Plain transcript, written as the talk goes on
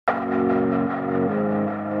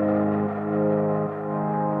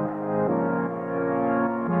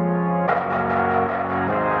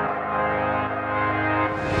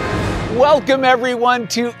Welcome everyone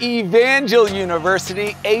to Evangel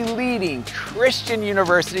University, a leading Christian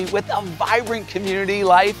university with a vibrant community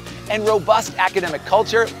life and robust academic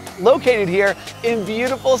culture located here in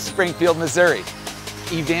beautiful Springfield, Missouri.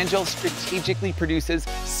 Evangel strategically produces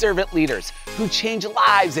servant leaders who change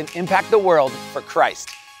lives and impact the world for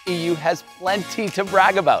Christ. EU has plenty to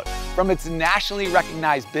brag about, from its nationally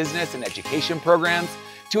recognized business and education programs,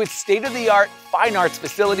 to its state-of-the-art fine arts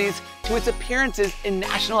facilities, to its appearances in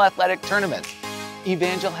national athletic tournaments.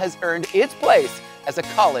 Evangel has earned its place as a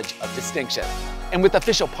college of distinction. And with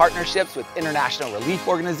official partnerships with international relief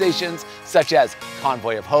organizations such as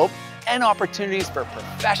Convoy of Hope and opportunities for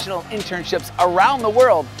professional internships around the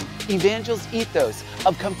world, Evangel's ethos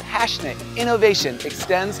of compassionate innovation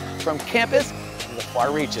extends from campus to the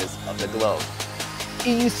far reaches of the globe.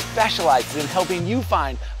 EU specializes in helping you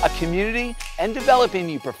find a community and developing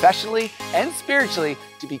you professionally and spiritually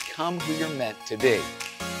to become who you're meant to be.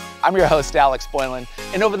 I'm your host, Alex Boylan,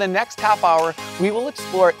 and over the next half hour, we will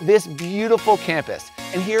explore this beautiful campus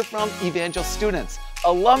and hear from Evangel students,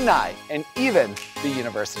 alumni, and even the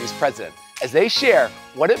university's president as they share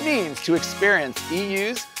what it means to experience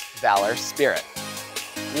EU's Valor Spirit.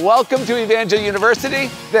 Welcome to Evangel University.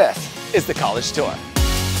 This is the College Tour.